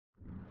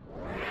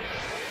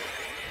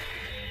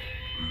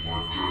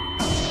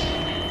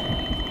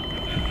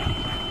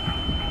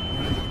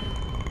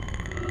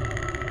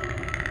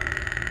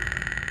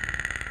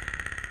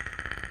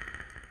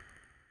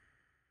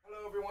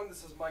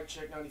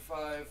MykeCheck'd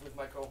 95 with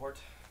my cohort.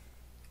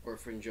 Or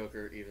Friend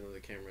Joker, even though the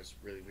camera's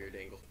really weird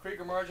angle.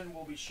 Krieger Margin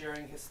will be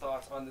sharing his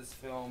thoughts on this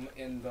film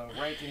in the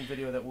ranking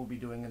video that we'll be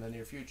doing in the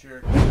near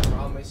future. He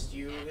promised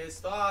you his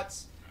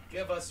thoughts.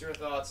 Give us your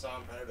thoughts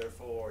on Predator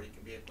 4. You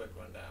can be a quick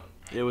rundown.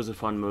 It was a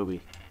fun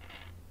movie.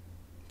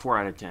 4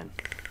 out of 10.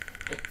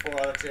 4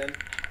 out of 10.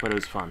 But it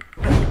was fun.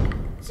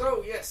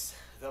 So, yes,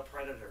 The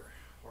Predator,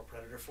 or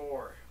Predator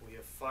 4. We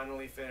have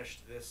finally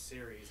finished this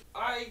series.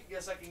 I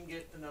guess I can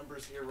get the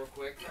numbers here real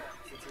quick,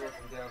 since you're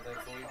looking down,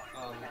 thankfully.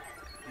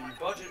 The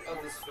budget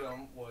of this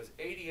film was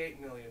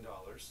 $88 million,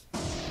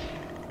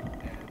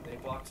 and they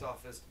box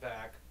office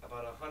back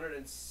about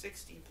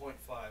 $160.5 million.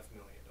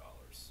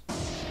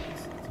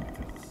 That's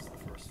because this is the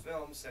first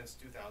film since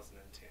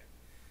 2010,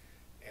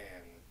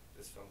 and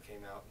this film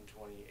came out in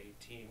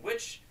 2018,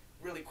 which,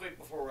 really quick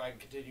before I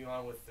continue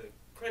on with the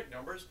critic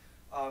numbers,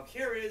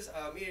 here is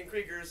me and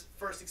Krieger's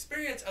first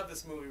experience of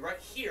this movie right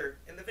here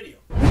in the video.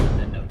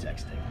 And no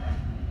texting.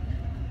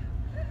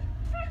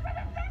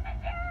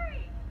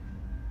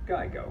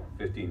 Geico.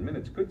 15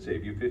 minutes could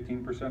save you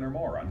 15% or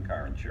more on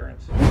car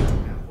insurance. I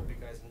hope you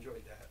guys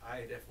enjoyed that.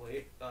 I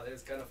definitely thought it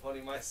was kind of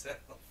funny myself.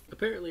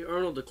 Apparently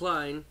Arnold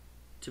declined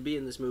to be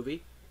in this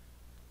movie.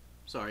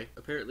 Sorry.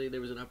 Apparently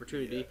there was an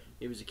opportunity. Yeah.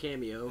 It was a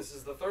cameo. This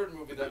is the third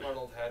movie that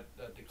Arnold had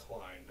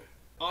declined.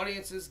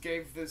 Audiences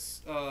gave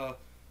this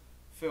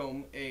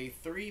film a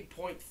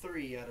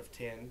 3.3 out of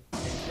 10,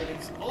 and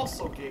critics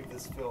also gave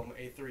this film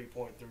a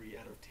 3.3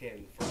 out of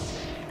 10 for the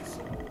rating.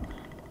 So,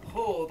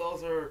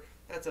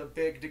 that's a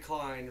big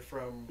decline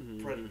from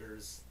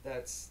Predators.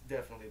 That's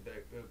definitely a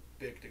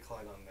big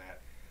decline on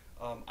that.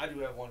 I do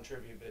have one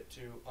trivia bit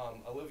too.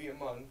 Olivia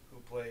Munn, who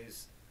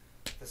plays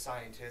the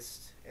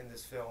scientist in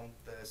this film,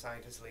 the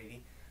scientist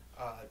lady,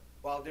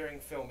 while during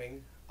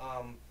filming,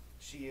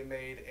 she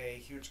made a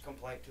huge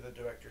complaint to the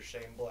director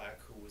Shane Black,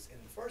 who was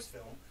in the first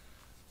film,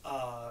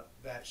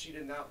 that she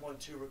did not want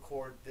to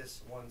record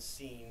this one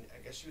scene. I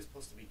guess she was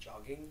supposed to be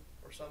jogging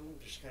or something,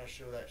 just kind of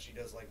show that she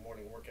does like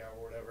morning workout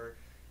or whatever.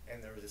 And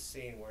there was a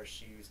scene where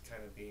she was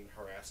kind of being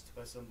harassed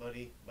by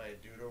somebody, by a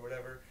dude or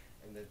whatever.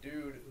 And the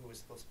dude who was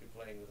supposed to be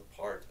playing the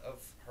part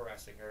of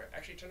harassing her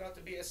actually turned out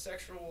to be a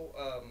sexual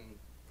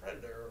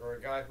predator, or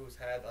a guy who's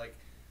had like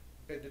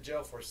been to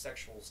jail for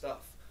sexual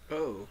stuff.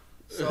 Oh.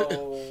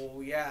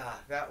 So yeah,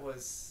 that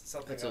was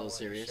something That's I a wanted little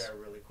serious. to share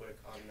really quick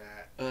on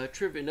that.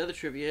 Another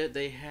trivia,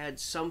 they had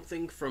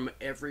something from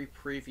every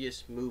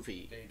previous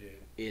movie They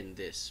did. in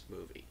this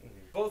movie.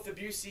 Both the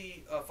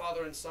Busey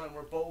father and son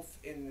were both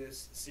in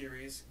this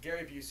series.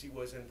 Gary Busey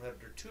was in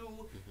Predator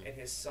 2, and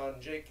his son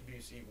Jake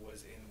Busey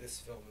was in this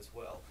film as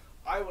well.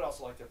 I would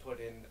also like to put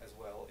in as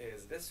well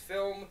is this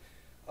film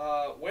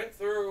went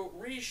through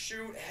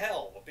reshoot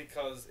hell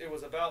because it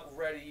was about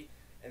ready,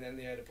 and then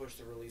they had to push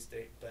the release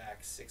date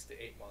back 6 to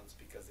 8 months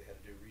because they had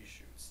to do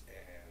reshoots,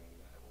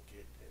 and I will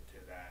get into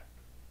that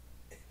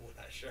when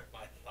I share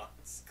my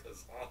thoughts,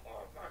 because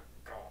oh my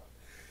god.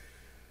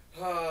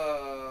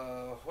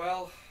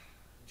 Well,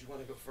 do you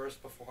want to go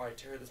first before I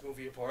tear this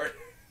movie apart?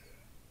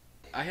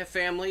 I have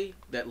family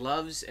that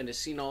loves and has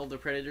seen all the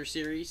Predator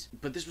series,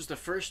 but this was the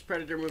first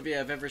Predator movie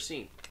I've ever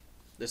seen.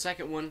 The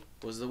second one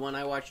was the one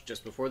I watched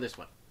just before this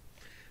one,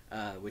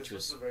 which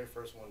was the very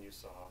first one you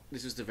saw.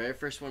 This was the very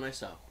first one I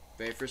saw.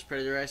 Very first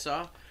Predator I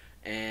saw,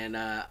 and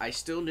I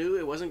still knew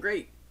it wasn't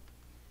great.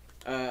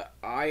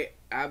 I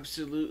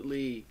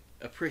absolutely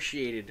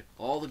appreciated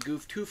all the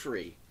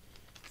goof-toofery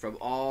from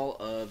all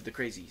of the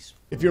crazies.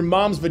 If your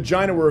mom's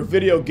vagina were a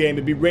video game,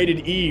 it'd be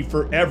rated E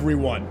for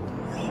everyone.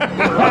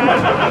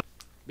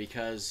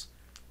 Because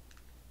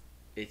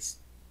it's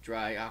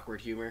dry,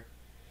 awkward humor,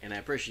 and I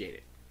appreciate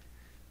it.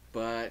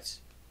 But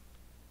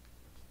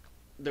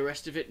the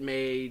rest of it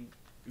made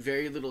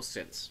very little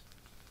sense.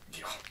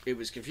 It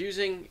was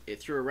confusing.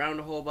 It threw around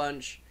a whole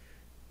bunch.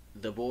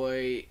 The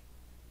boy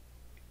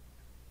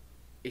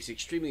is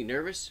extremely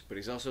nervous, but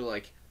he's also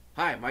like,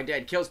 hi, my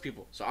dad kills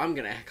people, so I'm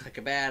gonna act like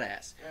a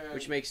badass,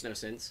 which makes no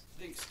sense.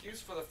 The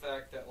excuse for the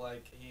fact that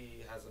like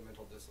he has a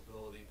mental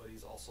disability, but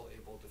he's also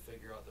able to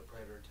figure out the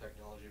Predator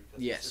technology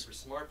because he's super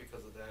smart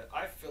because of that.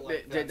 I feel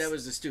like that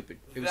was the stupid.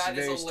 It was that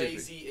very is a stupid.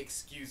 lazy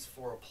excuse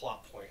for a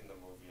plot point in the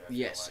movie. I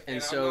Yes, feel like.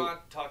 and so I'm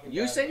not talking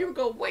you said you were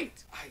gonna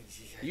wait.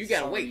 You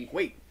gotta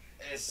wait.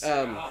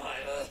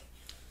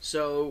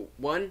 So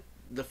one,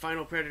 the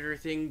final Predator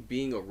thing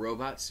being a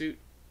robot suit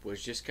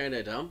was just kind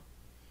of dumb,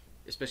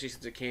 especially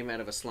since it came out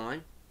of a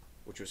slime,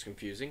 which was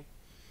confusing.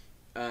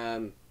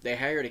 They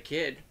hired a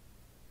kid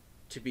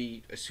to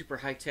be a super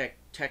high-tech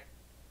tech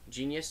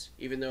genius,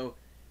 even though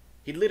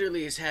he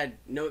literally has had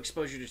no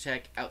exposure to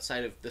tech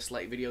outside of the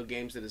slight video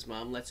games that his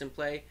mom lets him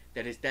play,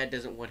 that his dad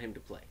doesn't want him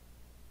to play.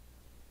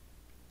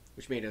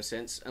 Which made no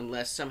sense,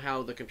 unless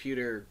somehow the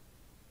computer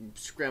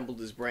scrambled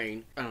his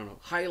brain. I don't know.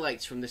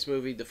 Highlights from this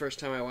movie, the first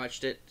time I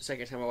watched it, the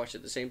second time I watched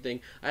it, the same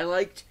thing.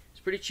 It's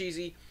pretty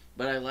cheesy,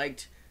 but I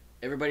liked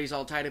everybody's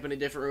all tied up in a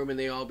different room and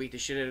they all beat the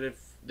shit out of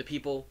the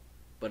people.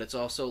 But it's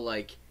also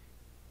like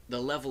the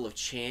level of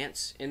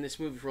chance in this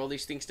movie for all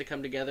these things to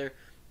come together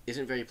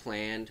isn't very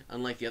planned,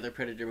 unlike the other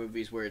Predator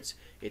movies where it's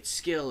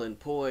skill and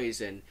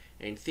poise and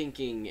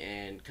thinking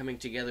and coming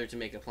together to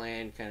make a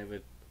plan kind of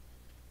a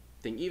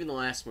thing. Even the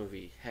last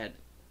movie had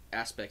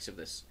aspects of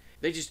this.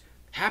 They just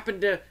happen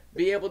to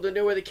be able to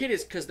know where the kid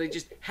is because they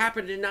just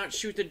happen to not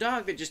shoot the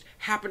dog. They just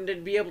happen to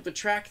be able to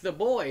track the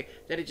boy.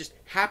 That it just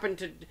happened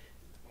to...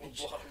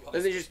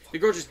 the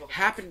girl just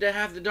happened to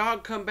have the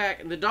dog come back,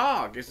 and the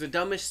dog is the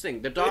dumbest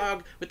thing. The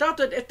dog,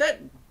 if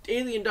that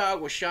alien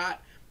dog was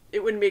shot,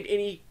 it wouldn't have made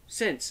any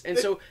sense. And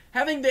so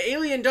having the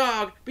alien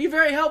dog be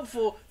very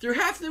helpful through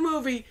half the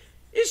movie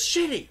is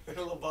shitty.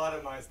 It'll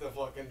lobotomize the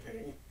fucking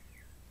thing.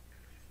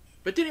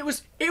 But then it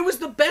was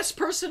the best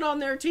person on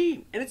their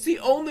team, and it's the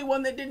only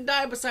one that didn't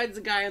die besides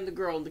the guy and the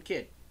girl and the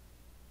kid.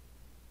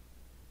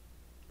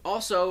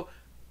 Also,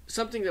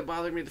 something that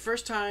bothered me the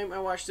first time I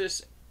watched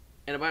this,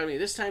 and it bothered me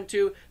this time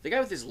too, the guy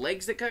with his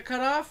legs that got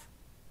cut off,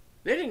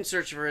 they didn't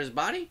search for his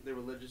body. The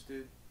religious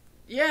dude?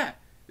 Yeah.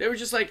 They were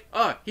just like,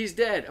 oh, he's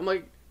dead. I'm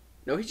like,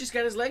 no, he just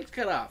got his legs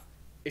cut off.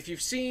 If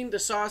you've seen the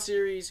Saw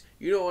series,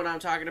 you know what I'm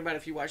talking about.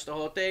 If you watch the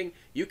whole thing,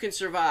 you can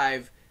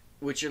survive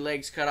with your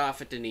legs cut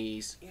off at the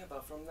knees. Yeah,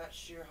 but from that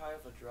sheer high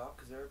of a drop,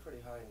 because they were pretty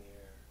high in the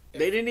air.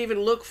 They didn't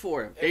even look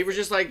for him. They were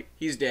just like,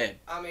 he's dead.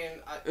 I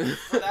mean,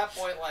 for that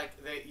point, like,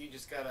 you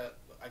just gotta,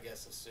 I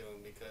guess,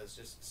 assume, because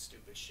just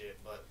stupid shit,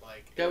 but,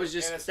 like... That was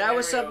just, that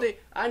was something,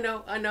 I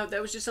know,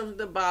 that was just something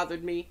that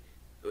bothered me.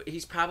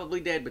 He's probably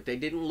dead, but they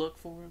didn't look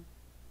for him.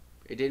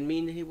 It didn't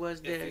mean that he was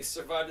dead. If he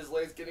survived his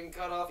legs getting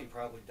cut off, he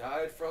probably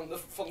died from the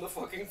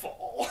fucking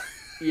fall.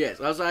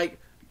 Yes, I was like,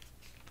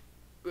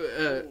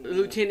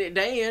 Lieutenant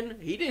Dan,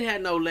 he didn't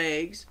have no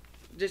legs.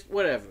 Just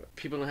whatever.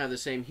 People don't have the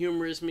same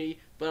humor as me,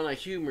 but on a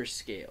humor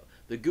scale,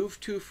 the Goof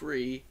Too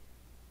Free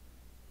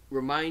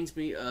reminds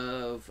me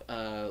of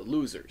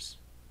Losers,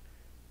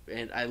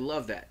 and I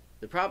love that.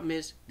 The problem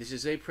is, this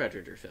is a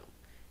Predator film,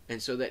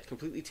 and so that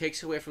completely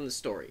takes away from the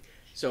story.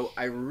 So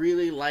I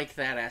really like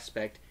that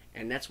aspect,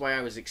 and that's why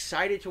I was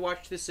excited to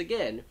watch this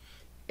again.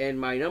 And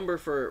my number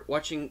for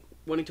wanting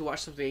to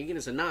watch something again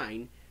is a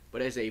 9,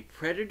 but as a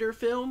Predator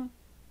film,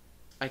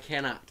 I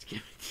cannot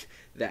give it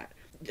that.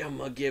 I'm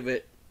gonna give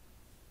it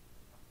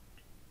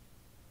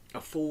a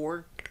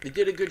 4. They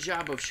did a good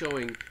job of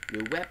showing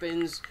new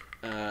weapons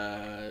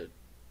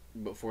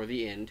before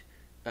the end,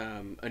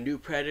 a new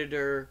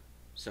Predator,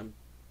 some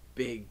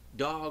big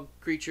dog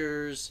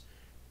creatures.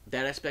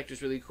 That aspect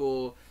was really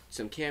cool.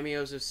 Some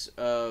cameos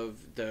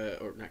of the,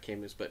 or not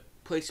cameos, but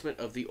placement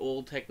of the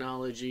old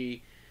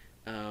technology,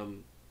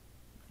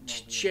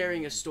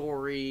 sharing a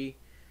story,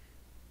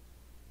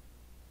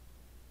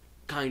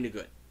 kind of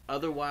good.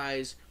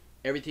 Otherwise,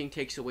 everything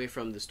takes away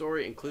from the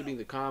story, including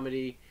the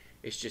comedy.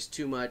 It's just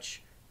too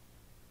much.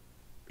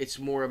 It's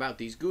more about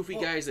these goofy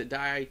guys that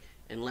die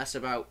and less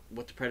about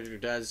what the Predator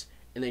does.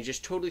 And they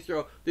just totally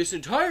throw this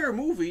entire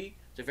movie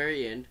at the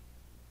very end.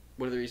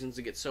 One of the reasons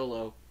to get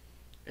Solo.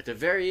 At the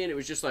very end, it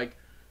was just like,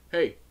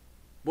 hey,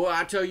 boy,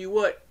 I tell you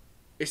what,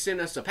 it sent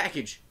us a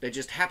package that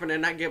just happened to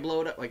not get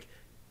blown up. Like,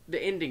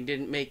 the ending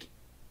didn't make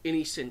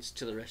any sense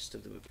to the rest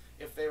of the movie.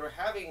 If they were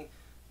having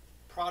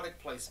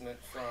product placement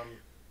from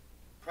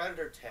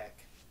Predator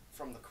tech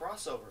from the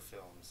crossover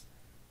films,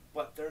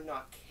 but they're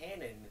not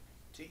canon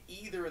to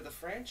either of the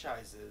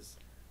franchises,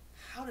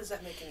 how does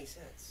that make any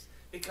sense?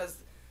 Because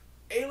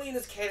Alien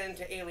is canon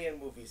to Alien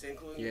movies,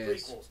 including the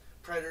prequels.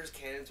 Predator's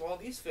canon to all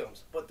these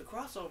films, but the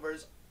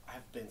crossovers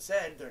have been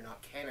said they're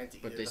not canon to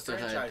either of the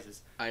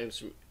franchises. Had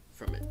items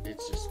from it.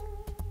 It's just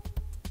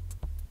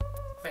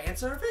fan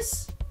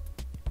service.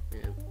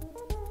 Yeah.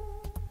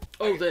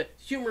 Oh, the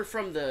humor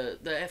from the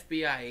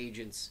FBI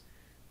agents.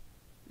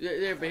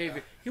 Their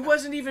behavior. He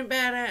wasn't even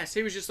badass.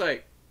 He was just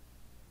like,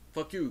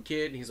 fuck you,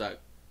 kid. And he's like,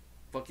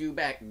 fuck you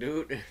back,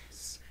 dude. It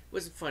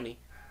wasn't funny.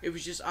 It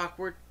was just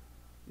awkward.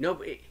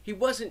 No, he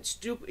wasn't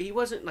stupid. He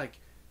wasn't like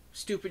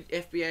stupid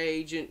FBI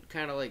agent,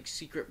 kind of like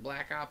secret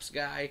black ops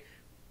guy,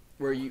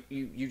 where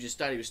you just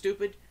thought he was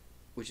stupid,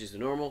 which is the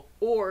normal.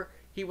 Or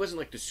he wasn't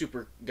like the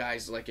super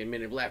guys like in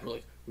Men in Black, where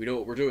like, we know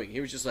what we're doing. He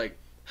was just like,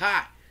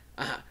 hi,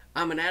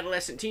 I'm an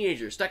adolescent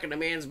teenager stuck in a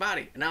man's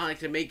body, and I like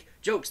to make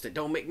jokes that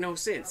don't make no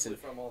sense. Probably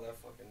from all that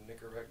fucking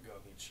Nicorette gum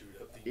he'd chewed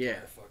up the Yeah.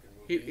 entire fucking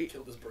movie. He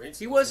killed his brain cells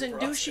He in wasn't the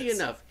process. douchey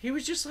enough. He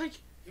was just like,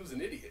 He was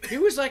an idiot. he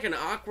was like an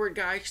awkward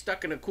guy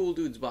stuck in a cool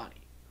dude's body.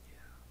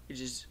 He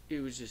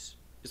was just,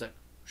 he's like,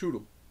 shoot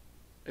him.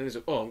 And he's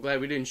like, oh, I'm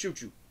glad we didn't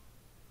shoot you.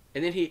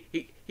 And then he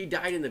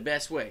died in the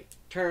best way.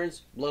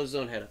 Turns, blows his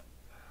own head up.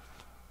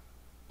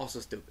 Also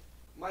stupid.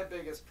 My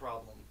biggest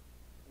problem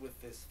with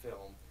this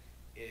film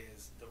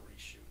is the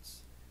reshoots.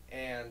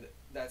 And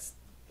that's,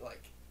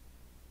 like,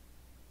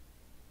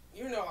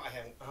 you know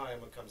how I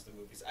am when it comes to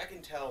movies. I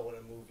can tell when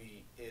a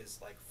movie is,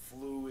 like,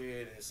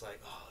 fluid, and it's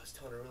like, oh, it's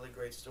telling a really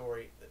great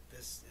story. That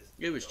this is...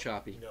 It was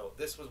choppy. No,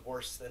 this was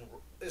worse than...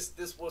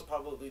 This was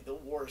probably the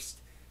worst...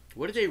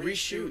 What did they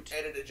reshoot?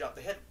 Edited job.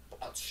 They had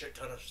a shit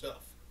ton of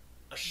stuff.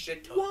 A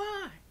shit ton.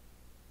 Why?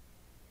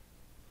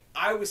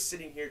 I was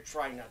sitting here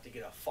trying not to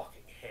get a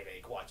fucking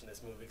headache watching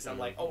this movie because I'm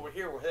like, oh, we're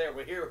here, we're there,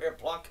 we're here, we're here,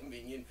 plot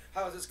convenient.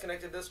 How is this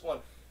connected to this one?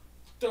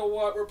 so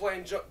what? We're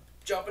playing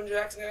jumping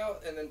jacks now,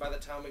 and then by the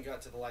time we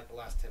got to the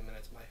last 10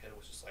 minutes, my head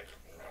was just like.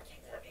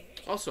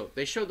 Also,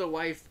 they showed the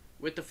wife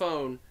with the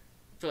phone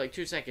for like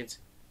 2 seconds,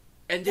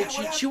 and then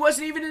Yeah, she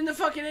wasn't even in the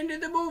fucking end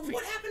of the movie.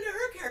 What happened to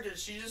her character?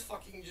 She just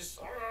fucking just.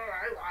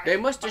 They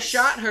must have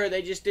shot her.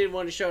 They just didn't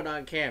want to show it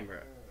on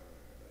camera.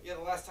 Yeah,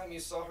 the last time you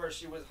saw her,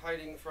 she was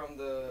hiding from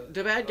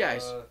the bad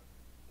guys.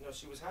 No,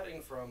 she was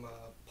hiding from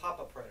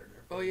Papa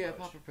Predator. Oh yeah,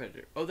 Papa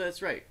Predator. Oh,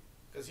 that's right.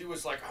 Because he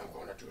was like, I'm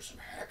going to do some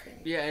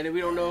hacking. Yeah, and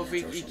we don't know if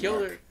he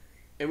killed her,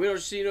 and we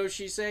don't see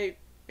she's safe,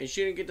 and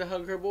she didn't get to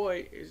hug her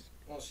boy.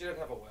 Well, she didn't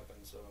have a weapon,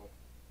 so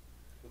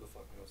who the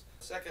fuck knows?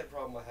 Second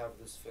problem I have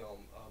with this film,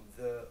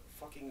 the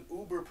fucking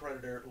Uber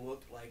Predator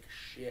looked like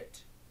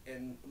shit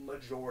in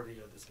majority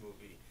of this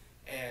movie,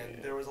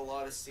 and there was a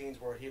lot of scenes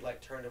where he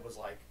like turned and was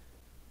like,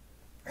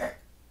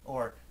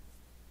 or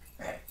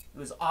it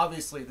was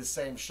obviously the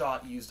same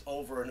shot used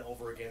over and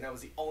over again. That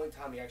was the only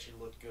time he actually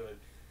looked good.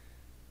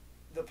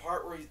 The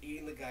part where he's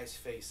eating the guy's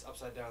face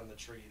upside down in the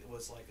tree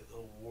was like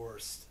the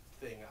worst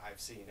thing I've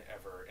seen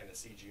ever in a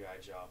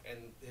CGI job. And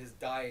his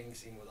dying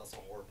scene was also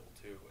horrible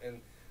too.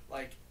 And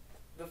like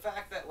the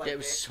fact that like it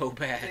was so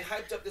bad. They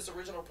hyped up this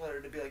original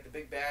Predator to be like the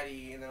big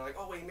baddie, and they're like,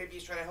 oh wait, maybe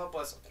he's trying to help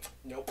us.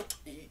 Nope,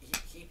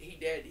 he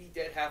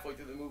dead halfway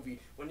through the movie.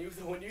 When you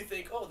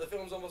think, oh, the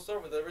film's almost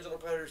over, the original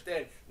Predator's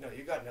dead. No,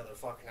 you got another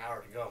fucking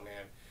hour to go,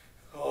 man.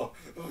 Oh,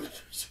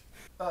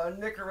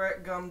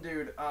 Nicorette Gum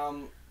Dude.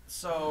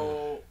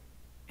 So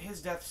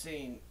his death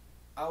scene,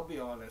 I'll be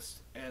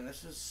honest, and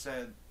this is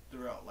said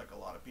throughout like a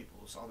lot of people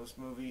who saw this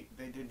movie,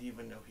 they didn't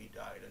even know he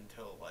died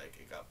until like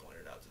it got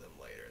pointed out to them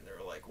later, and they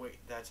were like, wait,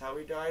 that's how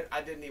he died?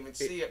 I didn't even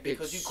see it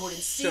because you couldn't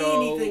see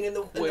anything in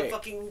the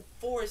fucking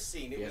forest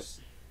scene. This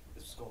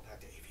was going back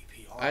to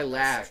AVP. I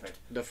laughed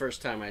the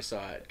first time I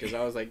saw it because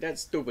I was like, that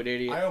stupid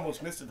idiot. I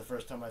almost missed it the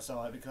first time I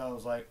saw it because I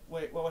was like,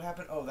 wait, what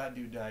happened? Oh, that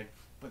dude died.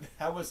 But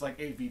that was like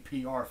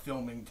AVPR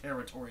filming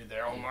territory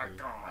there. Oh my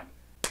god.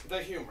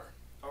 The humor.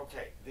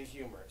 Okay, the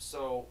humor.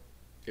 So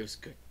it was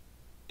good.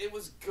 It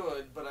was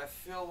good, but I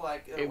feel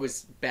like it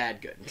was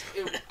bad good.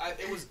 It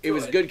was good. It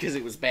was good because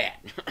it was bad.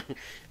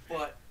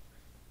 But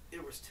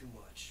it was too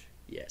much.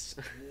 Yes.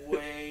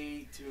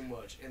 Way too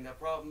much. And the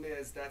problem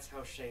is that's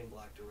how Shane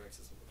Black directs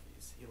his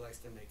movies. He likes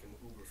to make them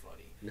uber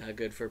funny. Not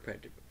good for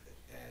Predator.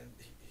 And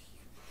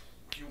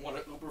you want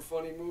an uber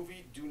funny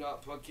movie? Do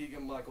not put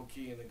Keegan-Michael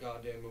Key in the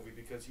goddamn movie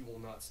because he will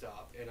not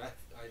stop. And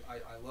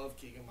I love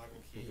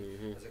Keegan-Michael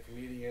Key as a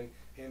comedian.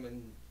 Him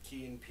and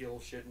Key and Peele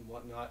shit and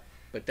whatnot.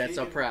 But that's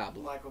a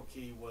problem. Michael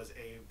Key was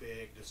a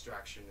big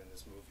distraction in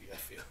this movie, I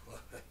feel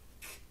like,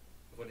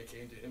 when it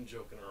came to him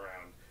joking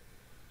around.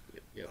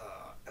 Yep.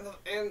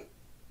 And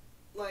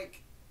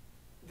like,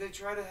 they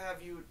try to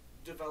have you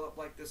develop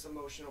like this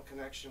emotional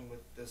connection with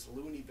this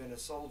loony bin of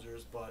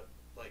soldiers, but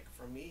like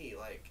for me,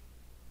 like,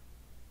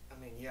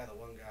 I mean, yeah, the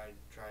one guy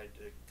tried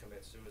to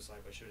commit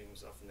suicide by shooting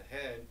himself in the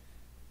head,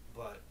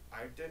 but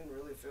I didn't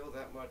really feel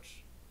that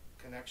much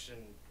connection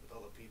with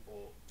all the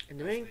people. And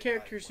the main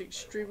character is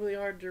extremely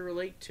hard to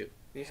relate to.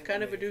 He's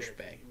kind of a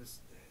douchebag.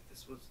 This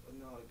was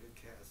not a good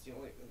cast.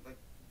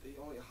 The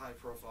only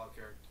high-profile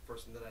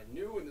person that I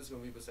knew in this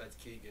movie besides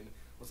Keegan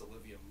was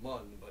Olivia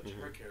Munn, but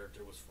her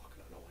character was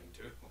fucking annoying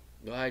too.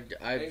 Well,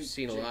 I've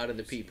seen a lot of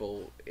the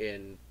people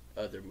in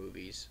other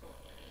movies.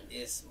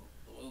 This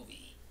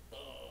movie.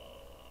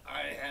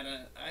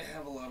 I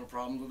have a lot of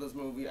problems with this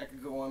movie. I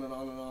could go on and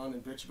on and on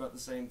and bitch about the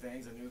same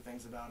things and new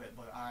things about it,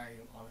 but I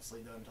am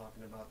honestly done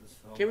talking about this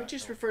film. Can we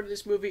just refer to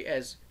this movie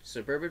as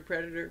Suburban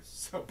Predator?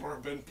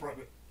 Suburban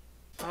Predator.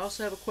 I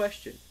also have a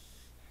question.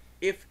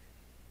 If,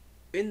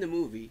 in the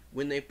movie,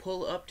 when they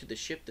pull up to the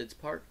ship that's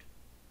parked,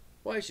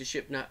 why is the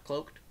ship not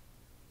cloaked?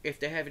 If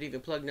they haven't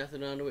even plugged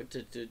nothing onto it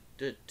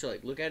to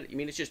like look at it? You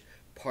mean it's just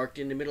parked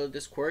in the middle of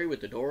this quarry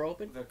with the door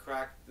open?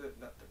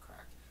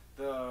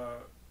 The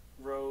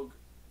rogue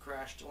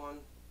crashed one.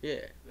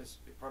 Yeah. It's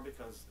probably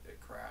because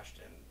it crashed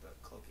and the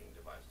cloaking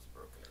device was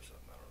broken or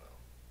something. I don't know.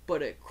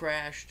 But it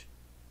crashed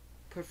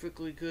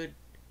perfectly good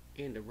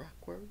in the rock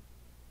quarry?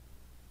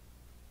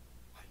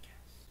 I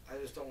guess. I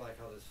just don't like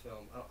how this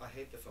film. I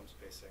hate the film's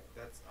pacing.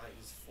 I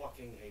just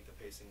fucking hate the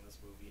pacing in this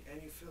movie.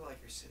 And you feel like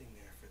you're sitting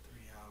there for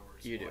 3 hours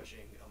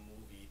watching a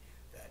movie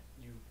that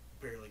you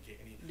barely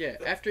get any. Yeah.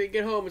 After you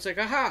get home, it's like,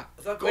 aha!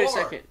 The gore. Wait a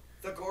second.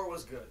 The gore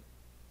was good.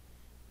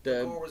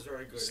 The gore was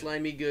very good.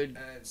 Slimy good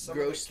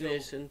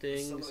grossness and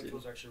things. Some of the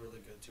kills were actually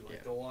really good too.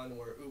 Like the one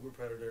where Uber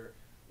Predator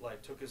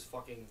like took his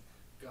fucking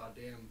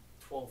goddamn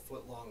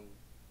 12-foot long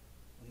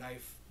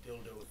knife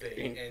dildo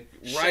thing and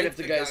right up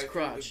the guy's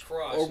crotch.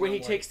 Or when he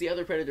takes the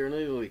other Predator and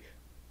literally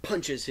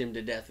punches him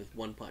to death with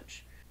one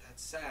punch.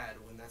 That's sad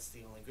when that's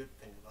the only good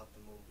thing about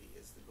the movie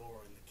is the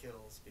gore and the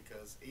kills,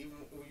 because even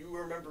you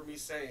remember me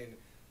saying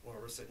when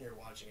we're sitting here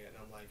watching it,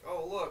 and I'm like,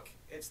 oh, look,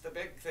 it's the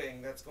big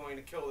thing that's going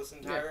to kill this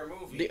entire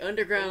movie. The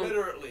underground...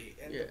 Literally.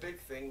 And the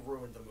big thing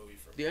ruined the movie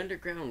for me. The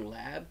underground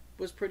lab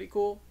was pretty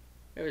cool.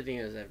 Everything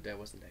else, that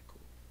wasn't that cool.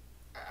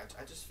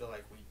 I just feel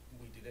like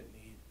we didn't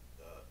need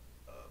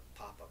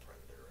Papa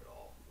Predator at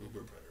all. Uber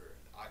Predator.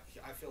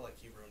 I feel like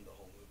he ruined the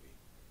whole movie.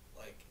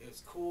 like, it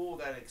was cool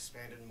that it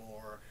expanded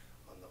more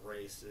on the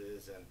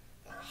races and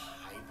the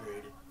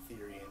hybrid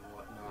theory and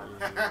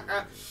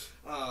whatnot.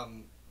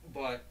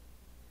 But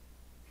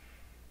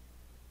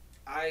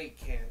I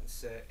can't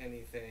set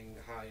anything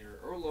higher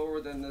or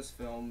lower than this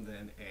film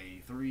than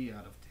a 3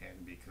 out of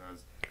 10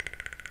 because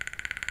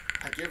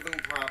I give them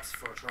props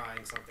for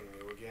trying something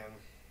new again,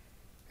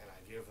 and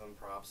I give them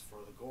props for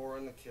the gore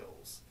and the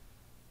kills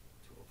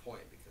to a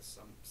point because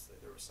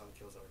there were some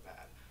kills that were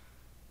bad,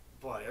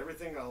 but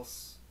everything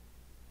else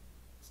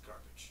is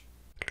garbage.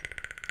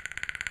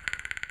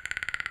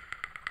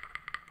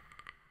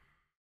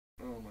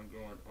 Oh my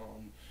god.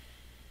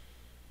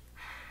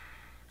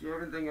 Do you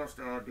have anything else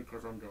to add?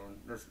 Because I'm done.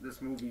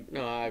 This movie.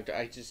 No,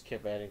 I just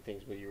kept adding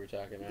things when you were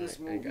talking. This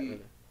movie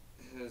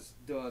has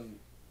done.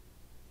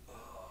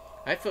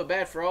 I feel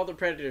bad for all the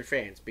Predator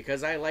fans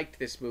because I liked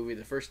this movie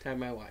the first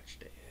time I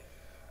watched it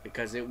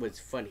because it was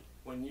funny.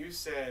 When you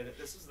said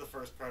this is the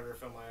first Predator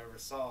film I ever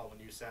saw, when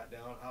you sat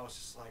down, I was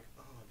just like,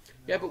 oh. No.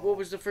 Yeah, but what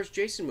was the first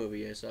Jason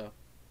movie I saw?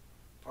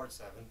 Part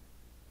 7.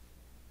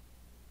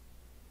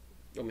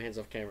 Oh, my hands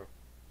off camera.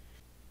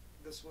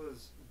 This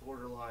was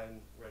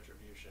borderline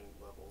Retribution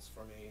levels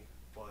for me,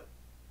 but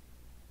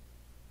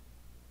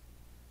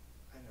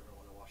I never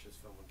want to watch this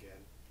film again.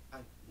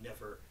 I've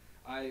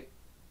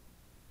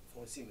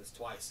only seen this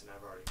twice, and I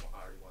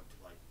already want to,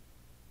 like.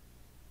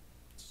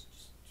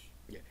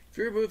 Yeah. If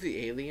you remove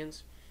the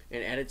aliens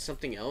and added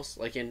something else,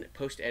 like in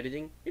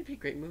post-editing, it'd be a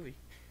great movie.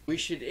 We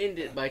should end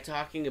it by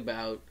talking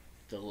about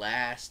the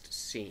last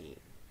scene.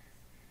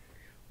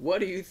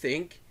 What do you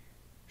think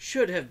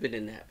should have been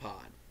in that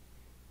pod?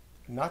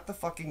 Not the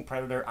fucking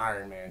Predator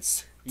Iron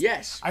Mans.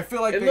 Yes. I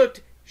feel like it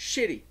looked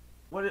shitty.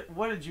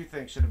 What did you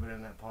think should have been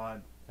in that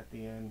pod at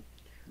the end?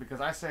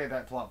 Because I say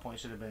that plot point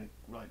should have been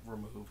like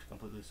removed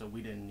completely, so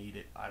we didn't need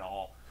it at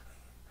all.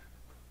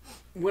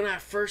 When I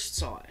first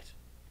saw it,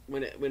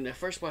 when I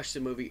first watched the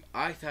movie,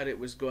 I thought it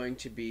was going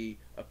to be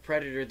a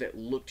Predator that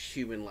looked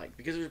human-like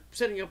because it was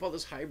setting up all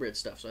this hybrid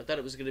stuff. So I thought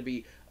it was going to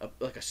be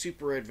like a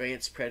super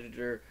advanced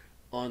Predator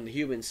on the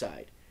human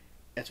side.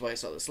 That's why I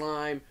saw the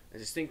slime.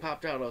 As this thing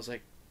popped out, I was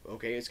like,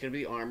 okay, it's going to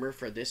be armor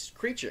for this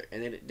creature.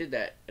 And then it did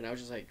that, and I was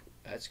just like,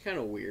 that's kind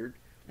of weird.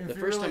 The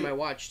first time I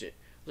watched it,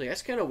 I was like,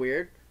 that's kind of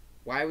weird.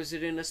 Why was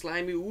it in a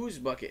slimy ooze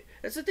bucket?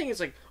 That's the thing. It's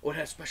like, oh, it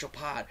has a special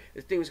pod.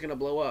 This thing was going to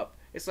blow up.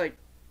 It's like,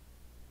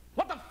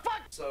 what the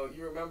fuck? So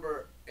you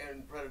remember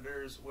in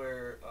Predators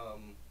where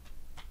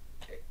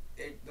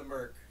the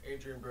Merc,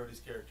 Adrian Brody's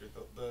character,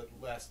 the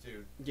last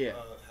dude,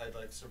 had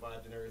like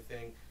survived and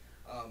everything.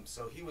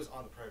 So he was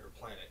on the Predator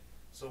planet.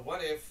 So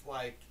what if,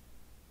 like,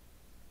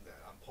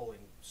 I'm pulling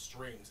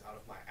strings out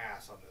of my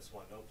ass on this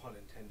one, no pun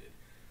intended.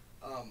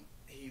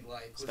 He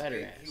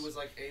was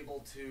like able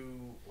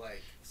to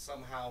like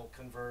somehow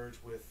converge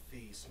with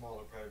the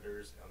smaller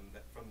Predators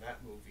from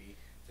that movie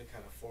to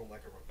kind of form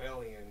like a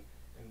rebellion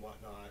and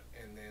whatnot,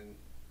 and then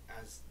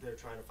as they're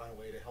trying to find a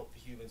way to help the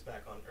humans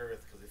back on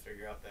Earth because they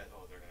figure out that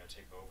they're going to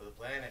take over the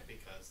planet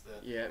because the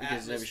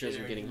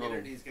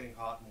humidity is getting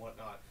hot and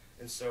whatnot,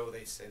 and so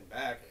they send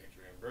back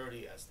Adrian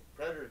Brody as the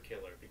Predator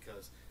killer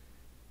because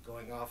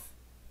going off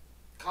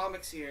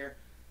comics here.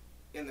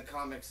 In the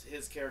comics,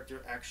 his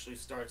character actually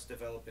starts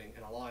developing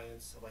an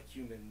alliance of like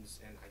humans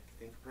and I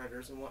think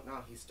predators and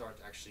whatnot. He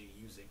starts actually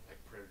using like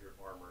predator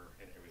armor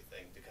and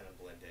everything to kind of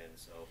blend in.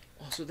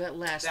 So that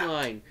last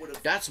line,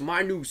 that's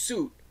my new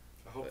suit.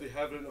 I hope they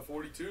have it in a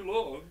 42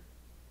 long.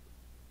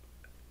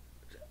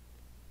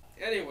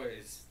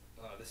 Anyways,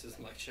 this is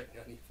MykeCheck'd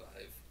 95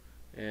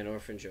 and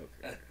Orphan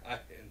Joker.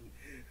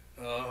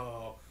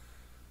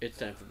 It's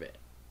time for bed.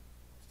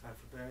 It's time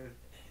for bed.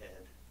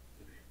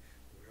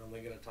 We're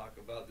only going to talk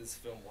about this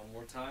film one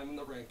more time in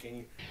the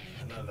ranking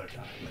another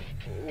time.